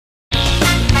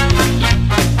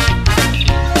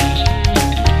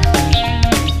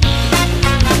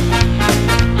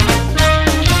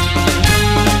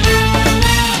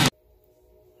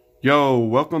Yo,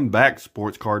 welcome back,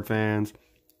 sports card fans.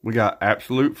 We got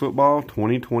Absolute Football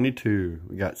 2022.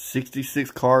 We got 66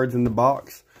 cards in the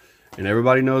box, and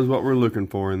everybody knows what we're looking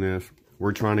for in this.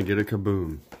 We're trying to get a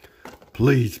kaboom.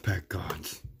 Please pack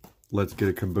cards. Let's get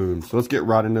a kaboom. So let's get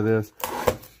right into this.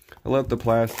 I left the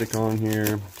plastic on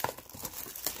here.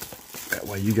 That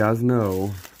way you guys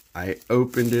know I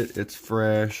opened it. It's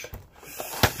fresh.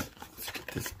 Let's get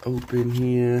this open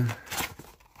here.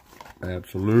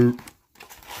 Absolute.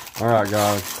 Alright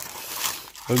guys,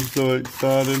 I'm so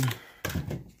excited.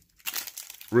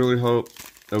 Really hope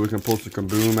that we can pull some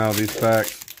kaboom out of these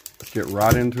packs. Let's get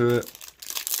right into it.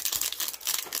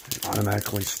 And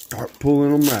automatically start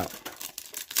pulling them out.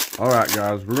 Alright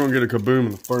guys, we're going to get a kaboom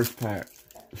in the first pack.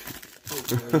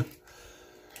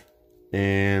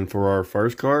 And for our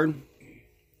first card,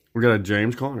 we got a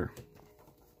James Conner.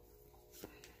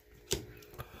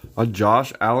 A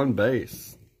Josh Allen base.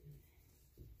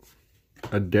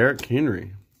 A Derrick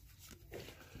Henry,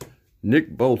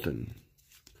 Nick Bolton,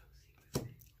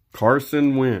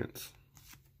 Carson Wentz,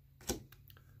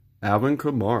 Alvin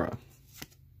Kamara,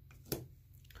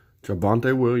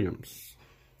 Javonte Williams.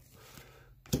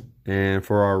 And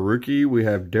for our rookie, we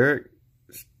have Derek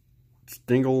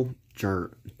Stingle Jr.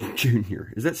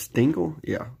 Is that Stingle?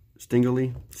 Yeah.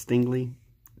 Stingley.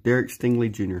 Derek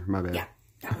Stingley Jr. My bad.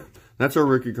 Yeah. That's our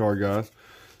rookie card, guys.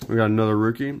 We got another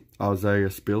rookie, Isaiah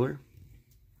Spiller.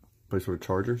 Plays for the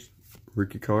Chargers.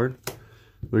 Rookie card.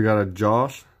 We got a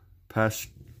Josh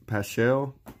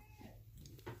Paschal.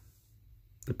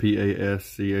 The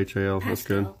P-A-S-C-H-A-L. That's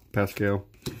good. Pascal.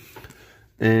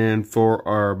 And for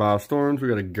our Biostorms, we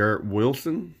got a Garrett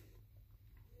Wilson.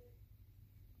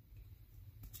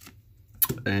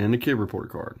 And a Kid Report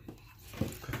card.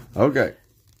 Okay.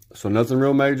 So nothing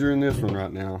real major in this one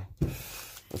right now.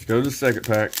 Let's go to the second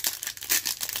pack.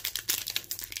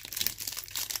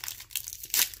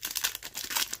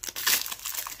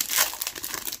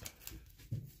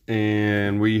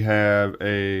 And we have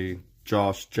a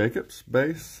Josh Jacobs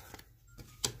base,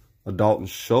 a Dalton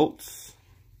Schultz,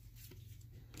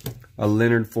 a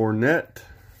Leonard Fournette,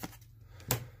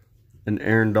 an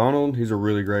Aaron Donald. He's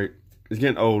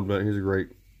getting old, but he's a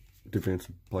great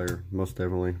defensive player, most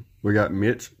definitely. We got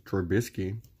Mitch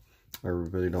Trubisky. I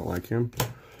really don't like him.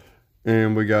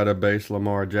 And we got a base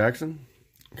Lamar Jackson.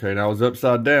 Okay, now it's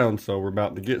upside down, so we're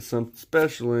about to get something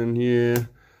special in here.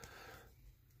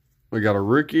 We got a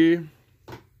rookie,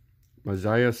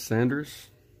 Isaiah Sanders,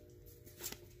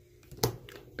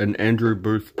 and Andrew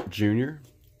Booth Jr.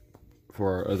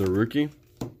 for our other rookie.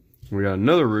 We got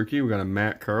another rookie. We got a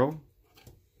Matt Curl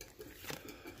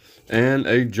and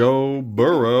a Joe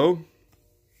Burrow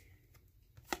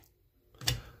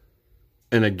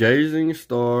and a Gazing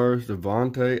Stars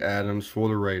Devontae Adams for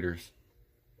the Raiders.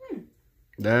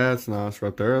 That's nice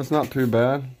right there. That's not too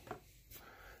bad.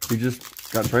 He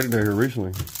just got traded there here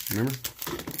recently. Remember?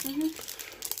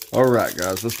 Alright,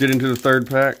 guys. Let's get into the third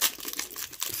pack.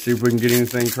 See if we can get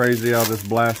anything crazy out of this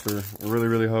blaster. I really,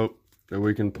 really hope that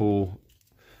we can pull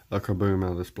a kaboom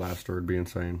out of this blaster. It'd be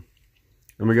insane.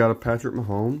 And we got a Patrick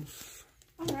Mahomes.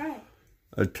 Alright.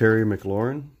 A Terry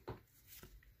McLaurin.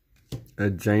 A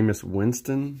Jameis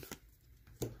Winston.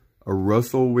 A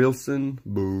Russell Wilson.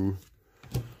 Boo.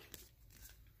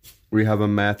 We have a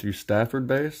Matthew Stafford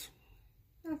base.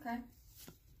 Okay.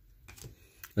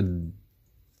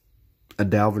 A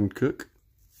Dalvin Cook.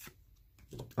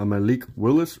 A Malik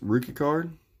Willis rookie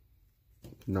card.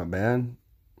 Not bad.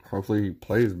 Hopefully he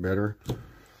plays better.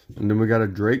 And then we got a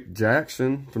Drake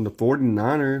Jackson from the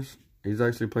 49ers. He's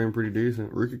actually playing pretty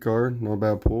decent. Rookie card. Not a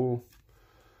bad pull.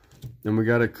 Then we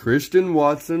got a Christian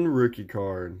Watson rookie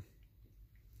card.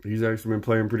 He's actually been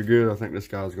playing pretty good. I think this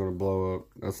guy's going to blow up.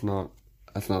 That's not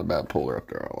a bad puller up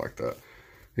there. I like that.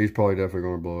 He's probably definitely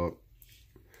going to blow up.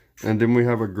 And then we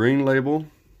have a green label.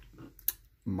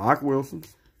 Mike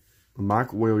Williams,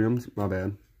 my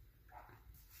bad.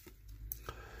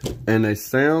 And a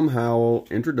Sam Howell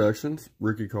Introductions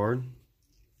rookie card.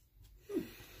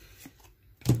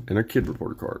 And a Kid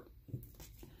Reporter card.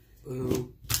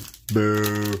 Boo.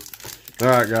 Boo.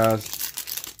 Alright, guys.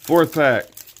 Fourth pack.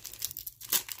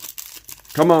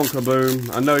 Come on,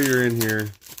 kaboom. I know you're in here.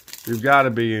 You've got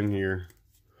to be in here.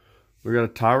 We got a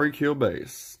Tyreek Hill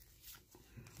base.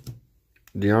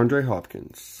 DeAndre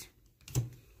Hopkins.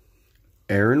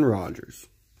 Aaron Rodgers.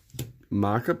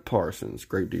 Micah Parsons.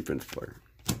 Great defense player.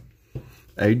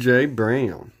 A.J.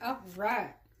 Brown.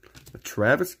 Alright.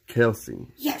 Travis Kelce.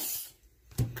 Yes.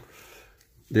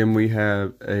 Then we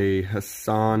have a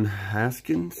Hassan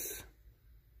Haskins.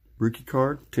 Rookie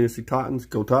card. Tennessee Titans.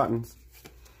 Go Titans.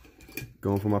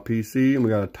 Going for my PC. And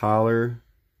we got a Tyler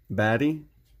Batty.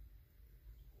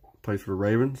 Plays for the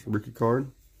Ravens, rookie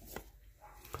card.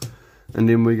 And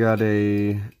then we got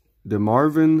a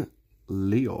DeMarvin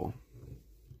Leal,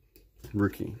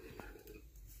 rookie.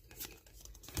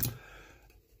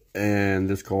 And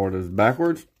this card is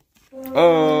backwards.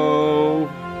 Oh,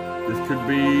 this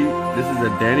is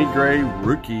a Danny Gray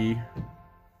rookie.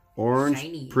 Orange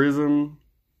Shiny. Prism.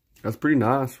 That's pretty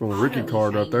nice from a rookie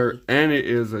card right there. And it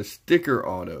is a sticker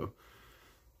auto.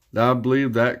 I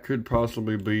believe that could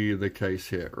possibly be the case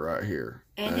hit right here.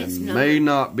 And it's may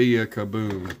not be a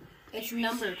Kaboom. It's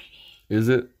numbered. Is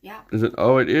it? Yeah. Is it?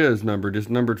 Oh, it is numbered. It's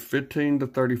numbered 15 to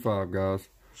 35, guys.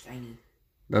 Shiny.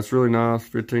 That's really nice.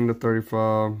 15 to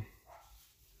 35.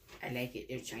 I like it.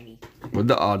 It's shiny. With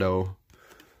the auto.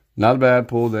 Not a bad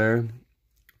pull there.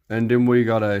 And then we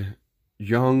got a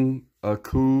Young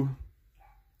Aku.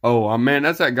 Oh, man,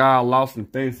 that's that guy I lost in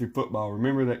fantasy football.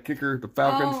 Remember that kicker, the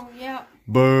Falcons? Oh, yeah.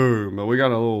 Boom. But we got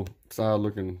a little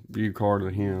side-looking view card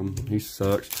of him. He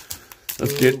sucks.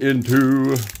 Let's get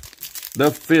into the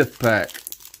 5th pack.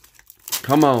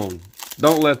 Come on.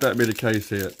 Don't let that be the case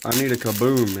hit. I need a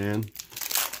Kaboom, man.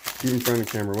 Keep in front of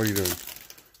the camera. What are you doing?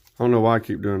 I don't know why I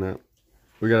keep doing that.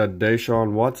 We got a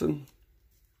Deshaun Watson.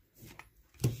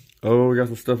 Oh, we got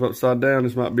some stuff upside down.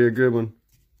 This might be a good one.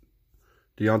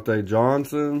 Deontay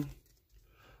Johnson.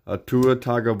 A Tua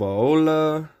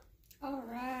Tagovailoa. All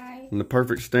right. In the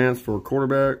perfect stance for a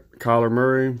quarterback. Kyler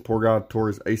Murray. Poor guy tore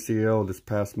his ACL this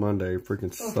past Monday.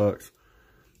 Freaking sucks.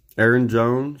 Aaron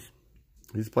Jones.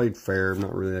 He's played fair.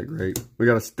 Not really that great. We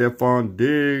got a Stephon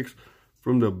Diggs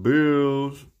from the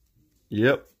Bills.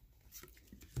 Yep.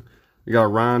 We got a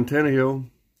Ryan Tannehill.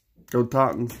 Go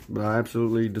Titans. But I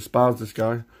absolutely despise this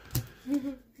guy.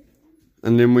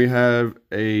 And then we have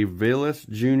a Velus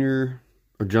Jr.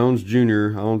 or Jones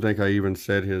Jr. I don't think I even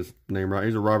said his name right.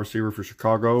 He's a wide receiver for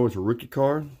Chicago. It's a rookie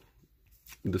card.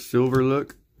 The silver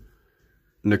look.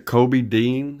 Nakobe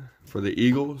Dean for the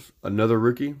Eagles. Another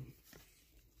rookie.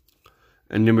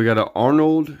 And then we got an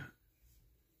Arnold.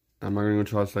 I'm not going to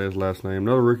try to say his last name.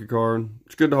 Another rookie card.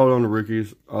 It's good to hold on to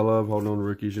rookies. I love holding on to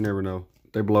rookies. You never know.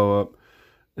 They blow up.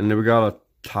 And then we got a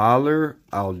Tyler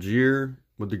Algier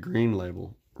with the green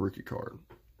label. Rookie card.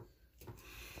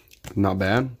 Not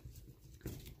bad.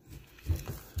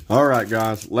 Alright,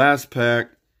 guys. Last pack.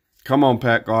 Come on,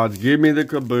 pack gods. Give me the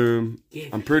Kaboom.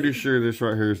 I'm pretty sure this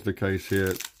right here is the case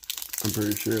hit. I'm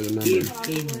pretty sure the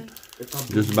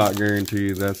number. Just about guarantee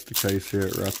you that's the case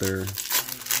hit right there.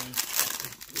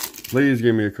 Please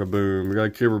give me a Kaboom. We got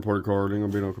a kid reporter card. Ain't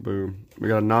gonna be no Kaboom. We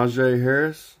got a Najee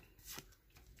Harris.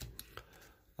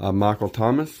 Michael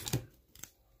Thomas.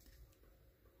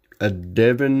 A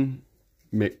Devin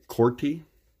McCourty.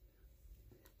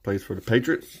 Plays for the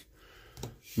Patriots.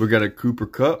 We got a Cooper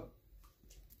Kupp.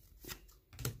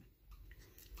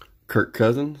 Kirk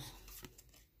Cousins.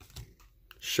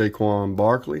 Saquon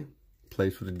Barkley.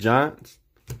 Plays for the Giants.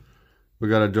 We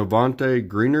got a Javonte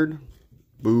Greenard.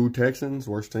 Boo Texans.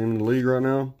 Worst team in the league right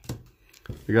now.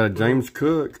 We got a James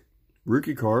Cook.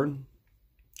 Rookie card.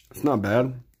 It's not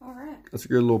bad. All right. That's a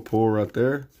good little pull right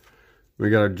there. We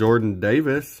got a Jordan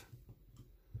Davis.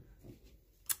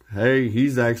 Hey,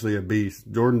 he's actually a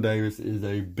beast. Jordan Davis is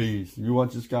a beast. You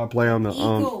watch this guy play on the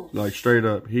like straight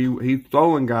up. He's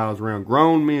throwing guys around,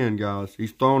 grown men, guys.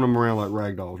 He's throwing them around like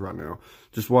rag dolls right now.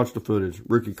 Just watch the footage.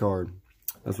 Rookie card.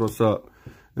 That's what's up.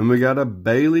 And we got a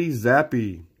Bailey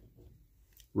Zappi.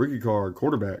 Rookie card,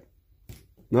 quarterback.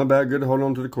 Not bad. Good to hold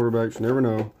on to the quarterbacks. You never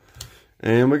know.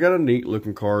 And we got a neat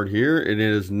looking card here. It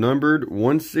is numbered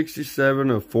 167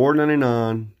 of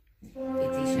 499.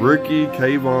 Rookie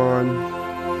Kayvon.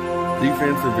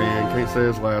 Defensive end. Can't say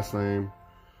his last name.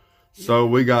 So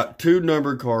we got 2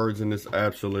 numbered cards in this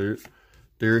absolute.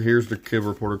 Here's the kid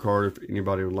reporter card if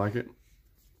anybody would like it.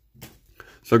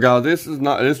 So guys, this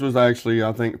was actually,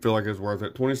 I feel like it's worth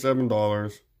it.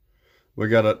 $27. We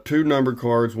got 2 numbered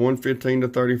cards, 115 to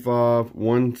 35,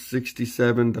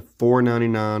 167 to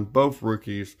 499, both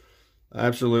rookies.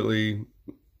 Absolutely,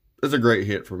 it's a great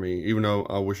hit for me, even though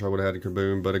I wish I would have had a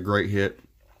Kaboom, but a great hit.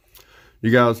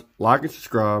 You guys, like and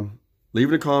subscribe. Leave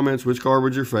in the comments which card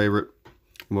was your favorite,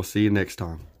 and we'll see you next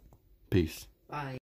time. Peace. Bye.